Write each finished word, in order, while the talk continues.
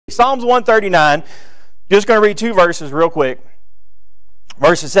Psalms 139, just going to read 2 verses real quick.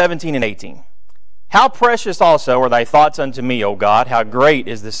 Verses 17 and 18. How precious also are thy thoughts unto me, O God, how great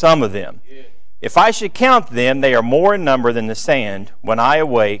is the sum of them. If I should count them, they are more in number than the sand. When I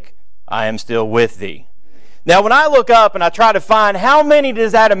awake, I am still with thee. Now, when I look up and I try to find how many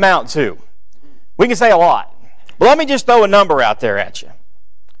does that amount to, we can say a lot. But let me just throw a number out there at you.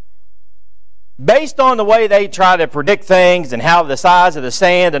 Based on the way they try to predict things and how the size of the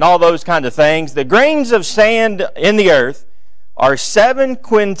sand and all those kinds of things, the grains of sand in the earth are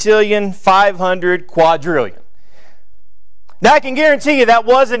 7,500,000,000,000 quadrillion. Now, I can guarantee you that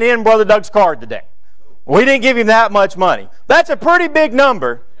wasn't in Brother Doug's card today. We didn't give him that much money. That's a pretty big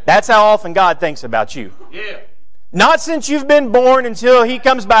number. That's how often God thinks about you. Yeah. Not since you've been born until He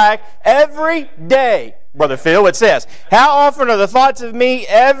comes back. Every day, Brother Phil, it says, how often are the thoughts of me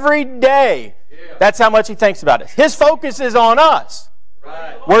every day? Yeah. That's how much He thinks about us. His focus is on us.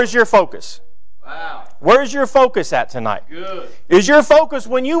 Right. Where's your focus? Wow. Where's your focus at tonight? Good. Is your focus,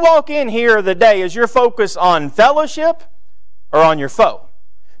 when you walk in here the day, is your focus on fellowship or on your foe?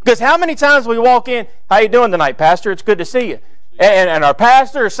 Because how many times we walk in, how you doing tonight, Pastor? It's good to see you. And our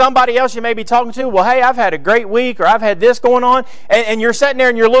pastor or somebody else you may be talking to, well, hey, I've had a great week, or I've had this going on. And you're sitting there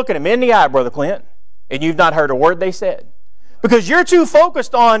and you're looking them in the eye, Brother Clint, and you've not heard a word they said. Because you're too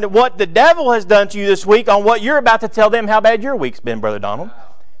focused on what the devil has done to you this week, on what you're about to tell them how bad your week's been, Brother Donald.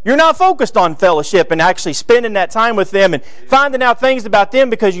 You're not focused on fellowship and actually spending that time with them and finding out things about them,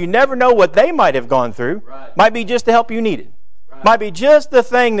 because you never know what they might have gone through. Right. Might be just the help you needed. Right. Might be just the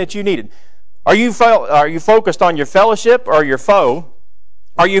thing that you needed. Are you focused on your fellowship or your foe?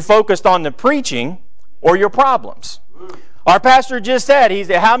 Are you focused on the preaching or your problems? Our pastor just said, he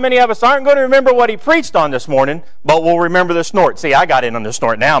said, how many of us aren't going to remember what he preached on this morning, but we'll remember the snort? See, I got in on the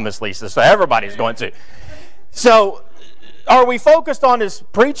snort now, Miss Lisa, so everybody's going to. So, are we focused on his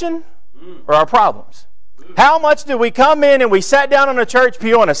preaching or our problems? How much do we come in and we sat down on a church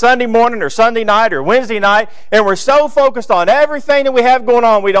pew on a Sunday morning or Sunday night or Wednesday night, and we're so focused on everything that we have going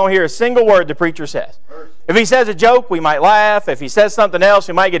on, we don't hear a single word the preacher says. If he says a joke, we might laugh. If he says something else,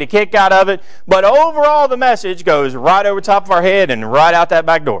 we might get a kick out of it. But overall, the message goes right over top of our head and right out that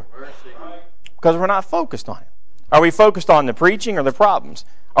back door. Because we're not focused on it. Are we focused on the preaching or the problems?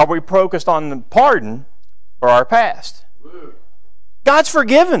 Are we focused on the pardon or our past? God's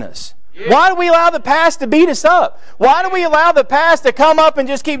forgiven us. Why do we allow the past to beat us up? Why do we allow the past to come up and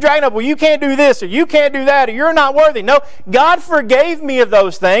just keep dragging up? Well, you can't do this, or you can't do that, or you're not worthy. No, God forgave me of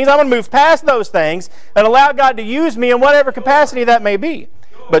those things. I'm going to move past those things and allow God to use me in whatever capacity that may be.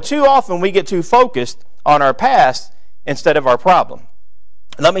 But too often we get too focused on our past instead of our problem.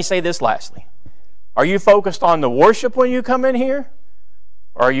 Let me say this lastly. Are you focused on the worship when you come in here,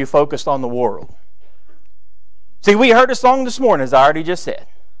 or are you focused on the world? See, we heard a song this morning, as I already just said.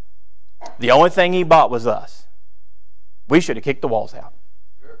 The only thing He bought was us. We should have kicked the walls out.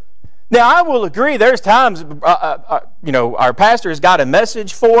 Now, I will agree, there's times, our pastor has got a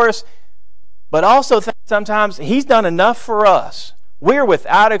message for us, but also sometimes he's done enough for us. We're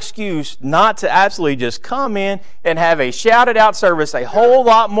without excuse not to absolutely just come in and have a shouted out service a whole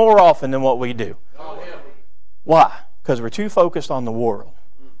lot more often than what we do. Why? Because we're too focused on the world.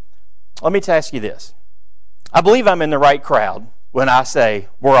 Let me ask you this. I believe I'm in the right crowd when I say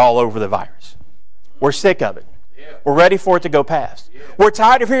we're all over the virus. We're sick of it. We're ready for it to go past. We're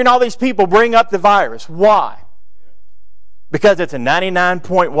tired of hearing all these people bring up the virus. Why? Because it's a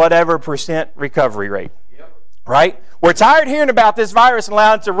 99-point-whatever% recovery rate. Right? We're tired of hearing about this virus and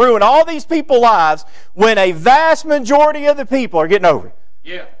allowing it to ruin all these people's lives when a vast majority of the people are getting over it.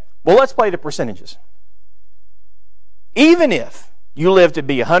 Yeah. Well, let's play the percentages. Even if you live to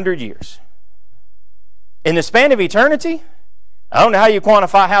be 100 years, in the span of eternity, I don't know how you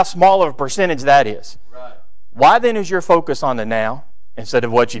quantify how small of a percentage that is. Right. Why then is your focus on the now instead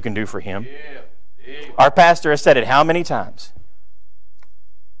of what you can do for Him? Yeah. Our pastor has said it how many times?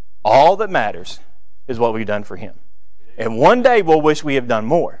 All that matters is what we've done for Him. And one day we'll wish we have done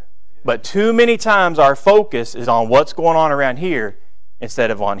more. But too many times our focus is on what's going on around here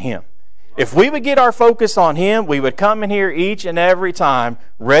instead of on Him. If we would get our focus on Him, we would come in here each and every time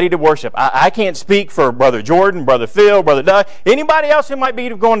ready to worship. I can't speak for Brother Jordan, Brother Phil, Brother Doug, anybody else who might be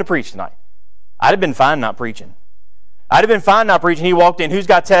going to preach tonight. I'd have been fine not preaching. I'd have been fine not preaching. He walked in, who's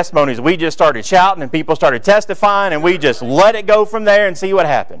got testimonies? We just started shouting and people started testifying and we just let it go from there and see what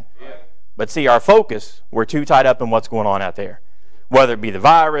happened. But see, our focus, we're too tied up in what's going on out there. Whether it be the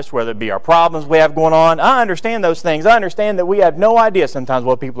virus, whether it be our problems we have going on. I understand those things. I understand that we have no idea sometimes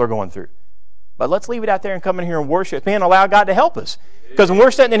what people are going through. But let's leave it out there and come in here and worship and allow God to help us. Because when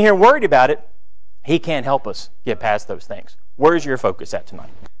we're sitting in here worried about it, He can't help us get past those things. Where's your focus at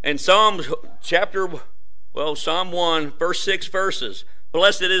tonight? In Psalm 1, first 6 verses.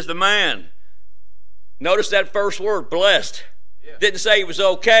 Blessed is the man. Notice that first word, blessed. Yeah. Didn't say he was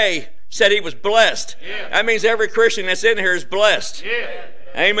okay, said he was blessed. Yeah. That means every Christian that's in here is blessed. Yeah.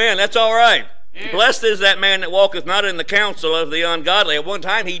 Amen. That's all right. Yeah. Blessed is that man that walketh not in the counsel of the ungodly. At one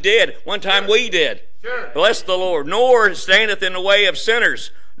time he did. One time we did. Sure. Bless the Lord. Nor standeth in the way of sinners,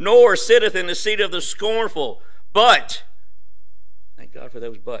 nor sitteth in the seat of the scornful. But, thank God for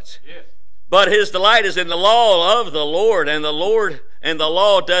those buts. Yes. But his delight is in the law of the Lord, and the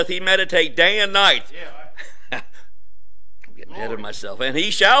law doth he meditate day and night. Yeah. I'm getting ahead of myself. And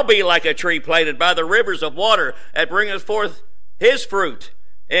he shall be like a tree planted by the rivers of water, that bringeth forth his fruit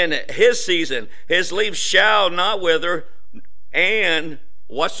in his season. His leaves shall not wither, and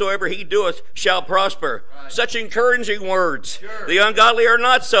whatsoever he doeth shall prosper. Right. Such encouraging words. Sure. The ungodly are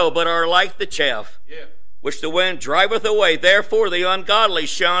not so, but are like the chaff, which the wind driveth away. Therefore the ungodly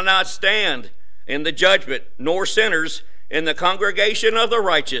shall not stand in the judgment, nor sinners in the congregation of the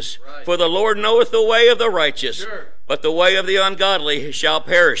righteous. Right. For the Lord knoweth the way of the righteous, sure, but the way of the ungodly shall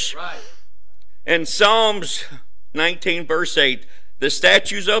perish. Right. In Psalms 19, verse 8, the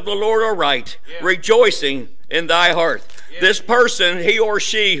statutes of the Lord are right, rejoicing in thy heart. This person, he or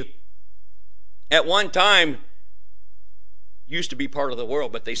she, at one time used to be part of the world,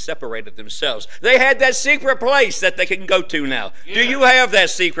 but they separated themselves. They had that secret place that they can go to now. Yeah. Do you have that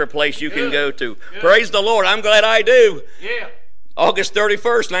secret place you can go to? Praise the Lord. I'm glad I do. Yeah. August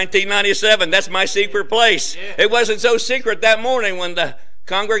 31st, 1997, that's my secret place. Yeah. It wasn't so secret that morning when the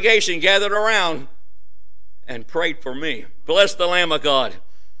congregation gathered around and prayed for me. Bless the Lamb of God.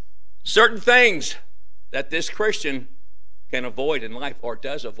 Certain things that this Christian can avoid in life, or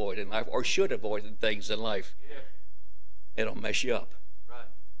does avoid in life, or should avoid in things in life. Yeah. It'll mess you up. Right.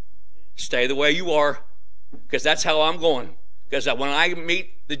 Stay the way you are, because that's how I'm going. Because when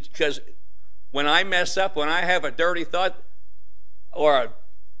I mess up, when I have a dirty thought, or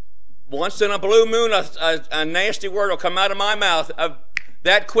once in a blue moon, a nasty word will come out of my mouth.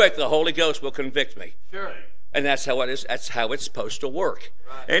 That quick, the Holy Ghost will convict me. Sure. And that's how it is. That's how it's supposed to work.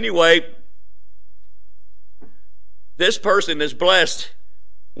 Right. Anyway, this person is blessed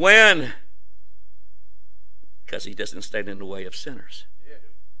when, because he doesn't stand in the way of sinners. Yeah.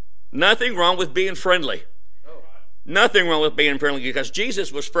 Nothing wrong with being friendly. No. Nothing wrong with being friendly, because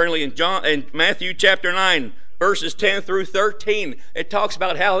Jesus was friendly in Matthew chapter 9, verses 10 through 13. It talks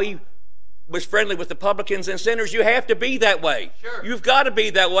about how he was friendly with the publicans and sinners. You have to be that way. Sure. You've got to be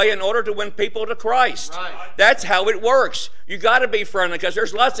that way in order to win people to Christ. Right. That's how it works. You got to be friendly, because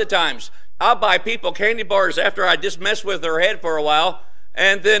there's lots of times I'll buy people candy bars after I just mess with their head for a while,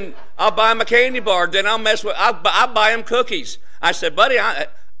 and then I'll buy them a candy bar. Then I'll buy them cookies. I said, buddy,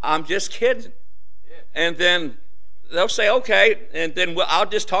 I'm just kidding. Yeah. And then they'll say, okay, and then I'll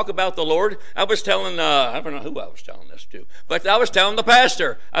just talk about the Lord. I was telling, I don't know who I was telling this to, but I was telling the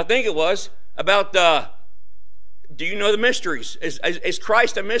pastor, I think it was, about, do you know the mysteries? Is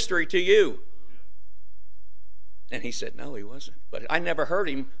Christ a mystery to you? And he said, no, he wasn't. But I never heard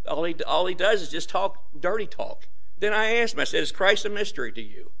him. All he does is just talk dirty talk. Then I asked him, I said, is Christ a mystery to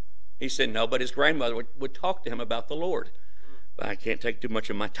you? He said, no, but his grandmother would talk to him about the Lord. But I can't take too much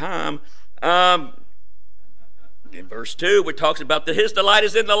of my time. In verse 2, it talks about that his delight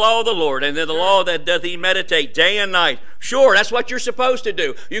is in the law of the Lord, and in the law that doth he meditate day and night. Sure, that's what you're supposed to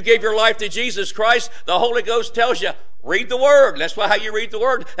do. You give your life to Jesus Christ, the Holy Ghost tells you, read the Word. That's how you read the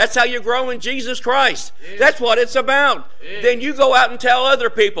Word. That's how you grow in Jesus Christ. Yeah. That's what it's about. Yeah. Then you go out and tell other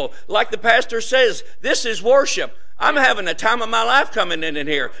people, like the pastor says, this is worship. I'm having the time of my life coming in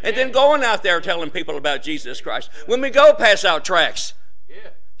here, and then going out there telling people about Jesus Christ. When we go, pass out tracts.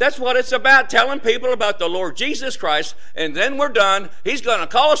 That's what it's about, telling people about the Lord Jesus Christ, and then we're done. He's going to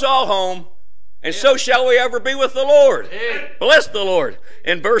call us all home, and so shall we ever be with the Lord. Bless the Lord.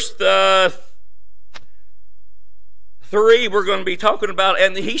 In verse 3, we're going to be talking about,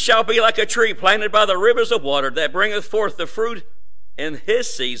 and he shall be like a tree planted by the rivers of water, that bringeth forth the fruit in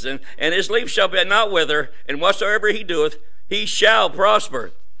his season, and his leaf shall not wither, and whatsoever he doeth, he shall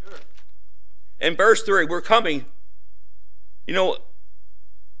prosper. In verse 3, we're coming,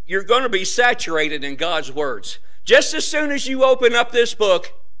 you're going to be saturated in God's words. Just as soon as you open up this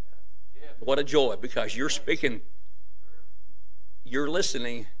book, what a joy, because you're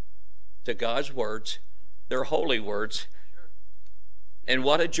listening to God's words. They're holy words. And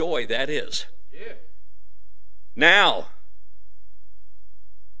what a joy that is. Now,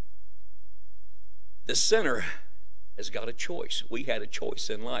 the sinner has got a choice. We had a choice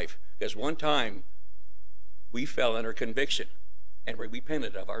in life, because one time we fell under conviction and we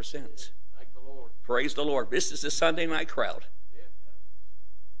repented of our sins. Thank the Lord. Praise the Lord. This is the Sunday night crowd.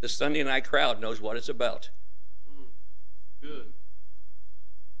 The Sunday night crowd knows what it's about. Good.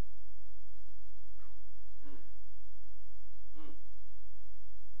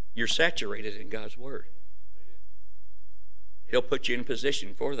 You're saturated in God's Word. He'll put you in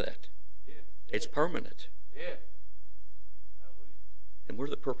position for that. It's permanent. And we're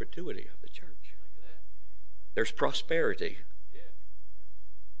the perpetuity of the church. There's prosperity.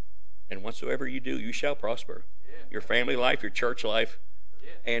 And whatsoever you do, you shall prosper. Your family life, your church life,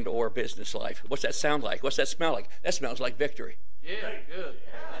 and or business life. What's that sound like? What's that smell like? That smells like victory. Good.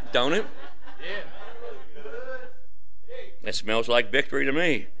 Don't it? That smells like victory to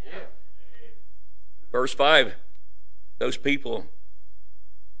me. Verse 5, those people,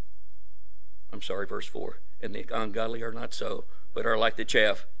 verse 4, and the ungodly are not so, but are like the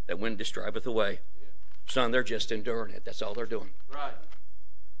chaff that wind driveth away. Son, they're just enduring it. That's all they're doing. Right.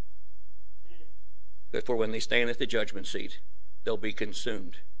 Therefore, when they stand at the judgment seat, they'll be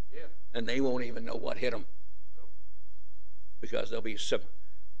consumed. And they won't even know what hit them. Because there'll be some...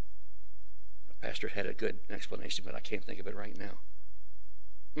 The pastor had a good explanation, but I can't think of it right now.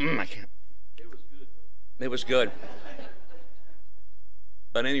 I can't. It was good, though. It was good.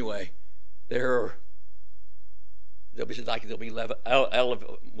 But anyway, they'll be level,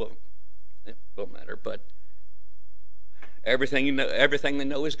 well, it won't matter, but everything they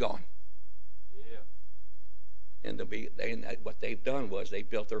know is gone. And what they've done was they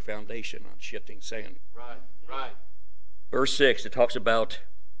built their foundation on shifting sand. Right. Verse 6, it talks about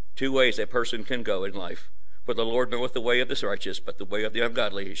two ways a person can go in life. For the Lord knoweth the way of the righteous, but the way of the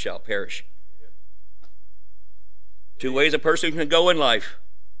ungodly shall perish. Two ways a person can go in life.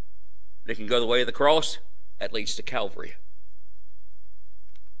 They can go the way of the cross. That leads to Calvary.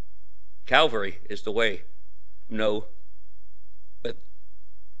 Calvary is the way. No. But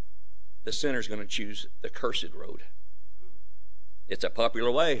the sinner's going to choose the cursed road. It's a popular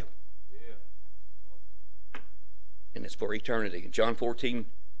way. And it's for eternity. In John 14,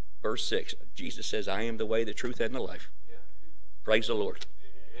 verse 6, Jesus says, I am the way, the truth, and the life. Praise the Lord.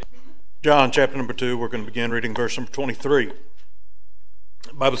 John chapter number 2, we're going to begin reading verse number 23.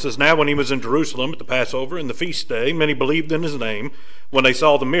 The Bible says, Now when he was in Jerusalem at the Passover and the feast day, many believed in his name when they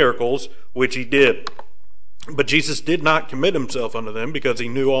saw the miracles which he did. But Jesus did not commit himself unto them, because he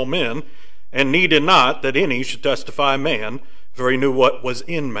knew all men, and needed not that any should testify man, for he knew what was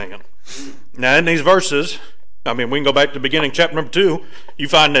in man. Now in these verses, we can go back to the beginning, chapter number 2, you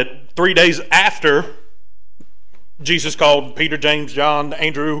find that 3 days after Jesus called Peter, James, John,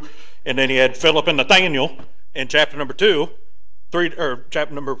 Andrew, and then he had Philip and Nathaniel in chapter number 2,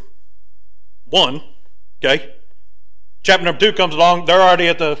 chapter number 1, okay? Chapter number 2 comes along, they're already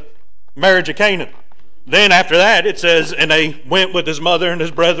at the marriage of Canaan. Then after that, it says, and they went with his mother and his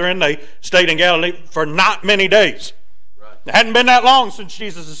brethren. They stayed in Galilee for not many days. Right. It hadn't been that long since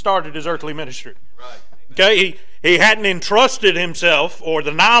Jesus had started his earthly ministry. Right. Okay, he hadn't entrusted himself or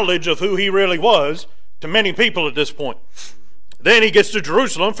the knowledge of who he really was to many people at this point. Then he gets to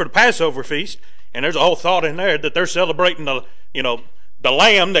Jerusalem for the Passover feast, and there's a whole thought in there that they're celebrating the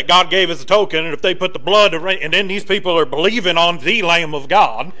lamb that God gave as a token, and if they put the blood, and then these people are believing on the Lamb of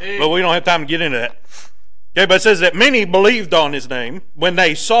God, but we don't have time to get into that. Okay, but it says that many believed on his name when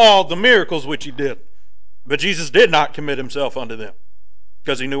they saw the miracles which he did. But Jesus did not commit himself unto them,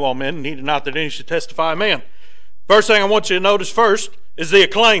 because he knew all men and needed not that any should testify man. First thing I want you to notice first is the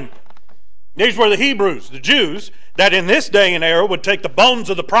acclaim. These were the Hebrews, the Jews, that in this day and era would take the bones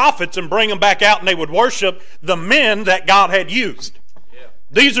of the prophets and bring them back out, and they would worship the men that God had used. Yeah.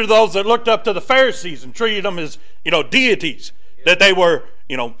 These are those that looked up to the Pharisees and treated them as, deities. Yeah. That they were,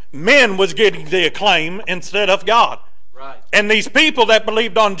 men was getting the acclaim instead of God. Right. And these people that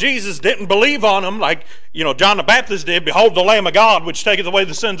believed on Jesus didn't believe on him like, John the Baptist did. Behold the Lamb of God, which taketh away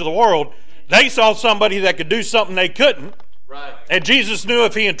the sins of the world. They saw somebody that could do something they couldn't. Right. And Jesus knew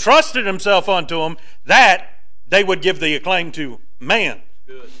if he entrusted himself unto them, that they would give the acclaim to man.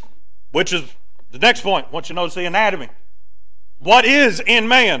 Good. Which is the next point. I want you to notice the anatomy. What is in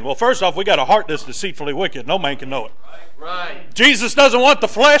man? Well, first off, we got a heart that's deceitfully wicked. No man can know it. Right. Jesus doesn't want the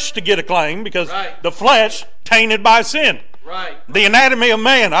flesh to get acclaim, because the flesh tainted by sin. Right. The anatomy of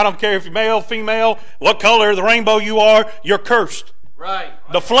man. I don't care if you're male, female, what color of the rainbow you are, you're cursed. Right.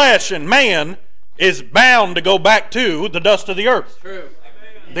 The flesh and man is bound to go back to the dust of the earth. True.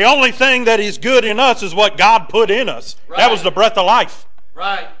 The only thing that is good in us is what God put in us. Right. That was the breath of life.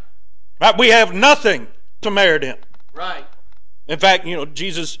 Right. We have nothing to merit in. Right. In fact,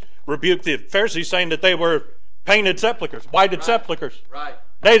 Jesus rebuked the Pharisees, saying that they were painted sepulchres, whited sepulchres. Right.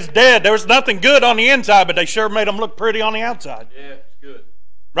 They was dead. There was nothing good on the inside, but they sure made them look pretty on the outside. Yeah, it's good.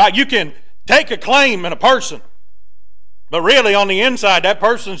 Right. You can take a claim in a person, but really on the inside, that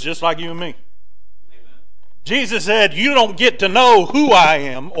person's just like you and me. Jesus said, you don't get to know who I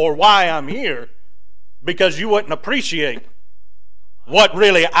am or why I'm here because you wouldn't appreciate what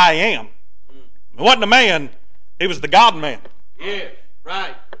really I am. He wasn't a man, he was the God-man. Yeah,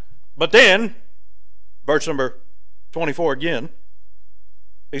 right. But then, verse number 24 again,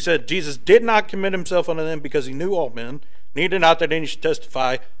 he said, Jesus did not commit himself unto them because he knew all men, neither not that any should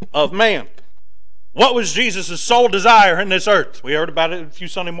testify of man. What was Jesus' sole desire in this earth? We heard about it a few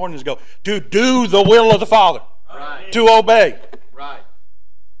Sunday mornings ago. To do the will of the Father. Right. To obey. Right.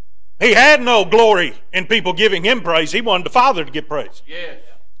 He had no glory in people giving him praise. He wanted the Father to get praise. Yes.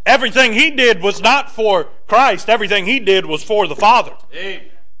 Everything he did was not for Christ. Everything he did was for the Father. Amen.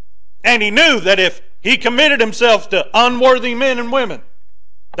 And he knew that if he committed himself to unworthy men and women,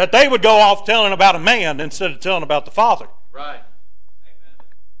 that they would go off telling about a man instead of telling about the Father. Right.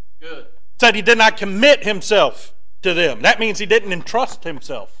 Good. Said he did not commit himself to them. That means he didn't entrust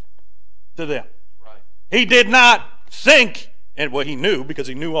himself to them. Right. He did not think, and well, he knew because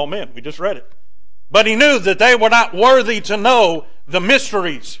he knew all men. We just read it. But he knew that they were not worthy to know the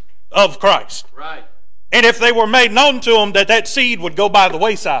mysteries of Christ. Right. And if they were made known to him, that seed would go by the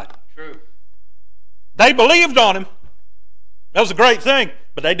wayside. True. They believed on him. That was a great thing,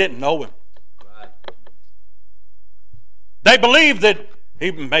 but they didn't know him. Right. They believed that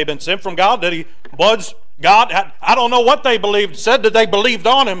he may have been sent from God, that he was God. I don't know what they believed. Said that they believed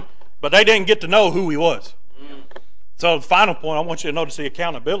on him, but they didn't get to know who he was. So the final point, I want you to notice the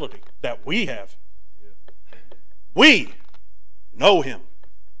accountability that we have. We know him.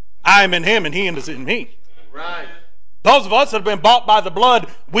 I am in him and he is in me. Right. Those of us that have been bought by the blood,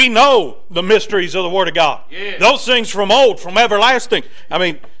 we know the mysteries of the Word of God. Yeah. Those things from old, from everlasting. I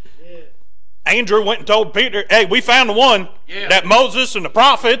mean, Andrew went and told Peter, hey, we found the one that Moses and the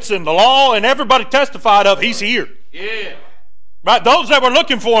prophets and the law and everybody testified of. He's here. Yeah. Right? Those that were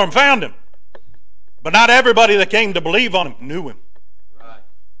looking for him found him. But not everybody that came to believe on him knew him. Right.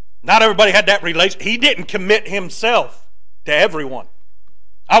 Not everybody had that relation. He didn't commit himself to everyone.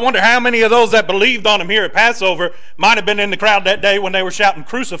 I wonder how many of those that believed on him here at Passover might have been in the crowd that day when they were shouting,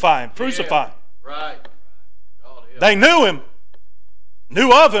 crucify him, crucify him. Right. They knew him,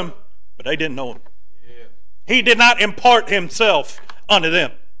 knew of him, but they didn't know him. Yeah. He did not impart himself unto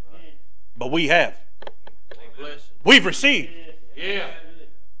them. But we have. We've received. Yeah.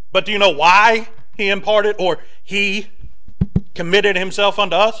 But do you know why he imparted or he committed himself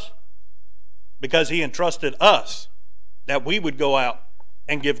unto us? Because he entrusted us that we would go out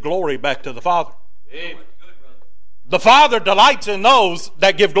and give glory back to the Father. Amen. The Father delights in those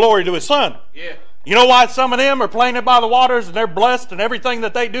that give glory to his Son. Yeah. You know why some of them are planted by the waters and they're blessed and everything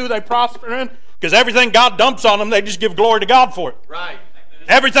that they do they prosper in? Because everything God dumps on them, they just give glory to God for it. Right.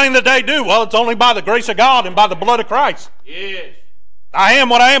 Everything that they do, well, it's only by the grace of God and by the blood of Christ. Yes. I am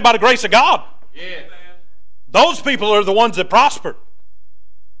what I am by the grace of God. Yes. Those people are the ones that prosper.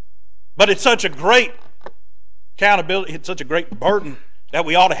 But it's such a great accountability, it's such a great burden that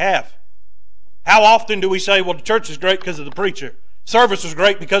we ought to have. How often do we say, well, the church is great because of the preacher. Service is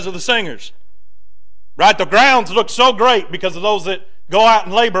great because of the singers. Right? The grounds look so great because of those that go out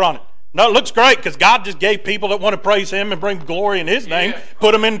and labor on it. No, it looks great because God just gave people that want to praise him and bring glory in his name,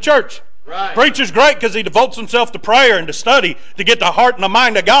 put them in the church. Right. Preacher's great because he devotes himself to prayer and to study to get the heart and the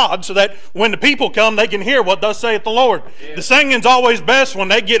mind of God so that when the people come, they can hear what thus saith the Lord. Yeah. The singing's always best when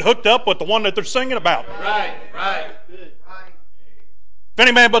they get hooked up with the one that they're singing about. Right, right. If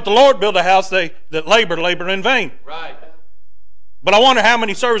any man but the Lord build a house, that labor in vain. Right. But I wonder how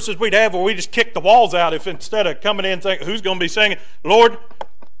many services we'd have where we just kick the walls out if instead of coming in and saying, who's going to be singing? Lord,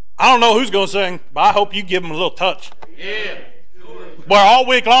 I don't know who's going to sing, but I hope you give them a little touch. Yeah. Where all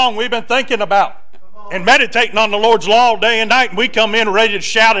week long we've been thinking about and meditating on the Lord's law day and night, and we come in ready to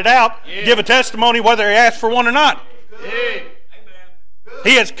shout it out, give a testimony whether he asked for one or not. Yeah.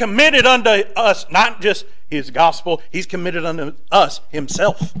 He has committed unto us, not just his gospel, he's committed unto us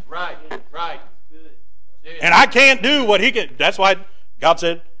himself. Right, right. And I can't do what he can. That's why God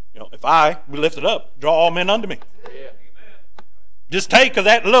said, if I be lifted up, draw all men unto me. Yeah. Just take of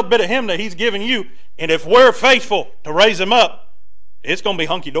that little bit of him that he's given you, and if we're faithful to raise him up, it's going to be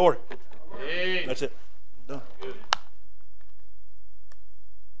hunky-dory. Yeah. That's it. Done. Good.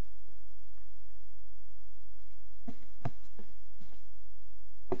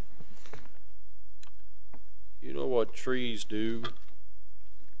 You know what trees do?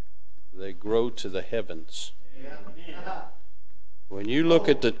 They grow to the heavens. When you look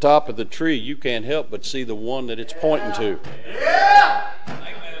at the top of the tree, you can't help but see the one that it's pointing to. Yeah.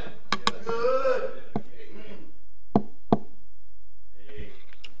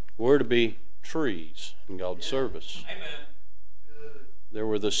 We're to be trees in God's service. Amen. There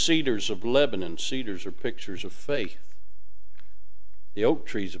were the cedars of Lebanon. Cedars are pictures of faith. The oak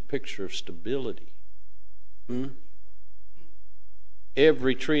tree is a picture of stability.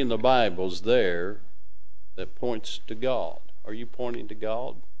 Every tree in the Bible is there that points to God. Are you pointing to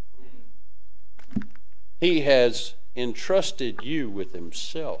God? He has entrusted you with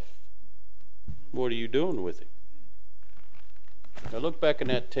himself. What are you doing with him? Now look back in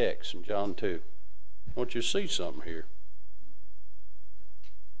that text in John 2. I want you to see something here.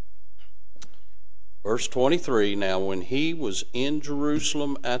 Verse 23, now when he was in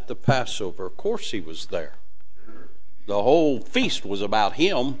Jerusalem at the Passover, of course he was there. The whole feast was about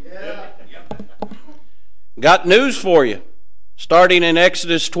him. Got news for you. Starting in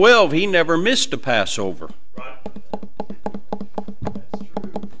Exodus 12, he never missed a Passover.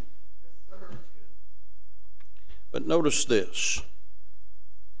 But notice this.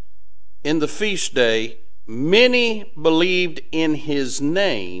 In the feast day, many believed in his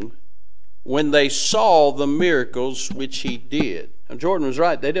name when they saw the miracles which he did. Now Jordan was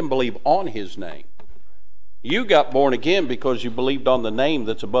right. They didn't believe on his name. You got born again because you believed on the name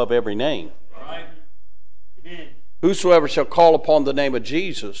that's above every name. Right. Amen. Whosoever shall call upon the name of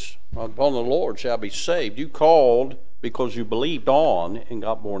Jesus, upon the Lord, shall be saved. You called because you believed on and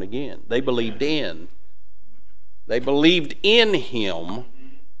got born again. They believed in. They believed in him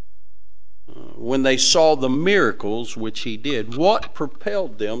when they saw the miracles which he did. What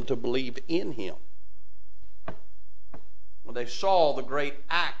propelled them to believe in him? When they saw the great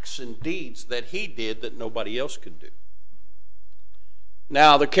acts and deeds that he did that nobody else could do.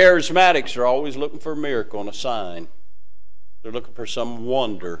 Now, the charismatics are always looking for a miracle and a sign. They're looking for some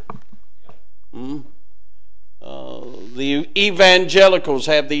wonder. The evangelicals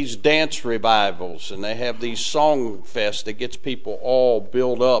have these dance revivals, and they have these song fests that gets people all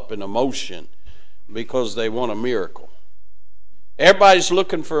built up in emotion because they want a miracle. Everybody's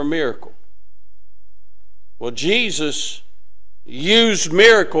looking for a miracle. Well, Jesus used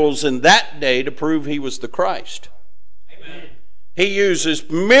miracles in that day to prove he was the Christ. Amen. He uses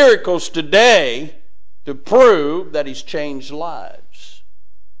miracles today to prove that he's changed lives.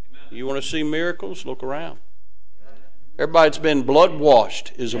 Amen. You want to see miracles? Look around. Everybody that's been blood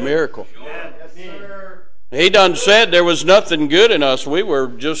washed is a miracle. Yes, sir. He done said there was nothing good in us. We were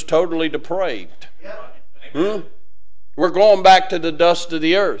just totally depraved. We're going back to the dust of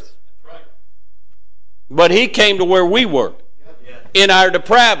the earth. Right. But he came to where we were in our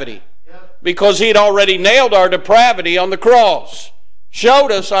depravity because he'd already nailed our depravity on the cross.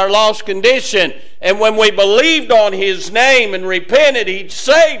 Showed us our lost condition. And when we believed on his name and repented, he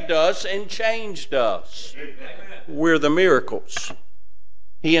saved us and changed us. Amen. We're the miracles.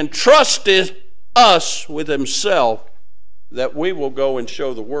 He entrusted us with himself that we will go and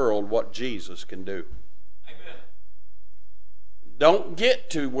show the world what Jesus can do. Amen. Don't get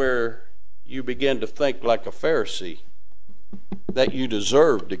to where you begin to think like a Pharisee that you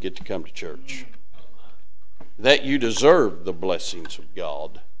deserve to get to come to church, that you deserve the blessings of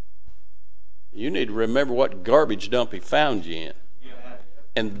God. You need to remember what garbage dump he found you in.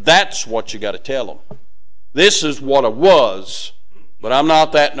 And that's what you got to tell them. This is what it was, but I'm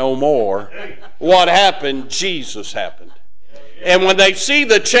not that no more. What happened? Jesus happened. And when they see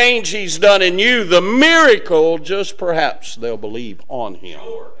the change he's done in you, the miracle, just perhaps they'll believe on him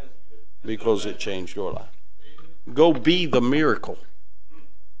because it changed your life. Go be the miracle.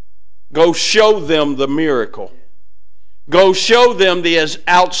 Go show them the miracle. Go show them the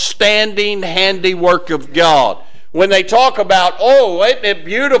outstanding handiwork of God. When they talk about, oh, isn't it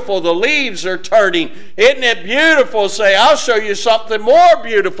beautiful, the leaves are turning. Isn't it beautiful? Say, I'll show you something more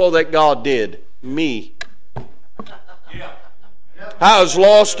beautiful that God did. Me. I was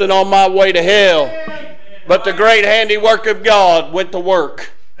lost and on my way to hell. But the great handiwork of God went to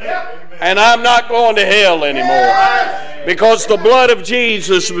work. And I'm not going to hell anymore. Because the blood of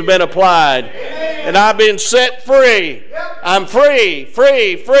Jesus has been applied. And I've been set free. I'm free,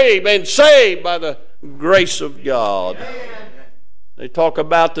 been saved by the grace of God. They talk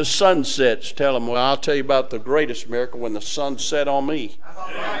about the sunsets. Tell them, well, I'll tell you about the greatest miracle when the sun set on me.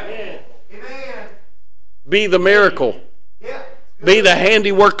 Be the miracle. Be the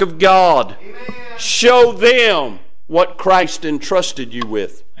handiwork of God. Show them what Christ entrusted you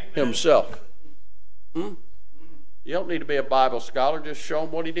with himself. You don't need to be a Bible scholar. Just show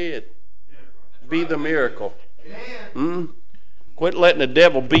them what he did. Be the miracle. Quit letting the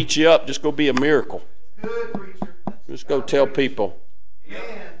devil beat you up. Just go be a miracle. Just go tell people,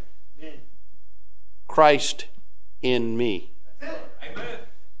 Christ in me.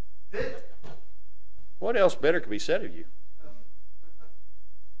 What else better could be said of you?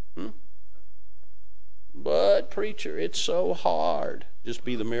 preacher, it's so hard. Just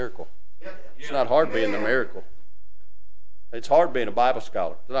be the miracle. It's not hard being the miracle. It's hard being a Bible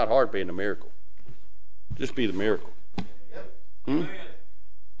scholar. It's not hard being a miracle. Just be the miracle.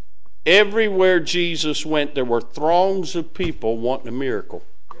 Everywhere Jesus went, there were throngs of people wanting a miracle.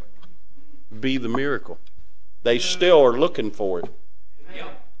 Be the miracle. They still are looking for it.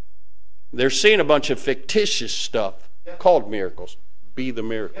 They're seeing a bunch of fictitious stuff called miracles. Be the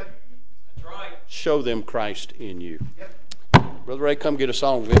miracle. Show them Christ in you. Brother Ray, come get a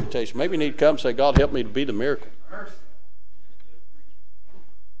song of invitation. Maybe you need to come and say, God, help me to be the miracle.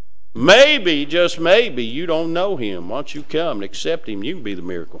 Maybe, just maybe, you don't know Him. Once you come and accept Him, you can be the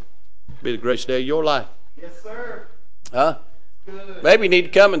miracle. Be the greatest day of your life. Yes, sir. Huh? Good. Maybe you need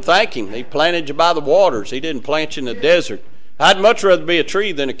to come and thank Him. He planted you by the waters. He didn't plant you in the desert. I'd much rather be a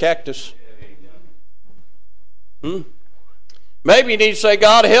tree than a cactus. Maybe you need to say,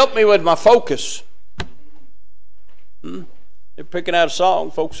 God, help me with my focus. They're picking out a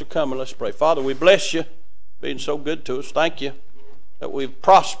song. Folks are coming. Let's pray. Father, we bless you being so good to us. Thank you that we've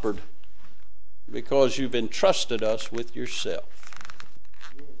prospered because you've entrusted us with yourself.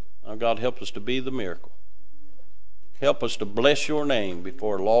 Now, God, help us to be the miracle. Help us to bless your name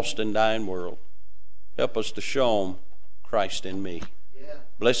before a lost and dying world. Help us to show them Christ in me.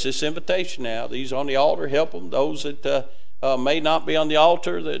 Bless this invitation now. These on the altar, help them. Those that may not be on the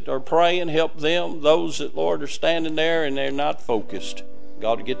altar that are praying, help them. Those that, Lord, are standing there and they're not focused,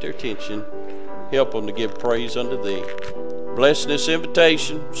 God, to get their attention, help them to give praise unto thee. Bless this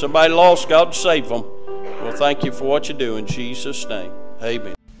invitation. Somebody lost, God, save them. Well, thank you for what you do in Jesus' name.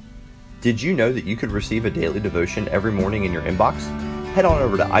 Amen. Did you know that you could receive a daily devotion every morning in your inbox? Head on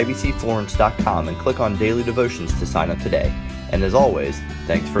over to ibcflorence.com and click on Daily Devotions to sign up today. And as always,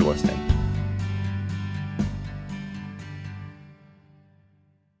 thanks for listening.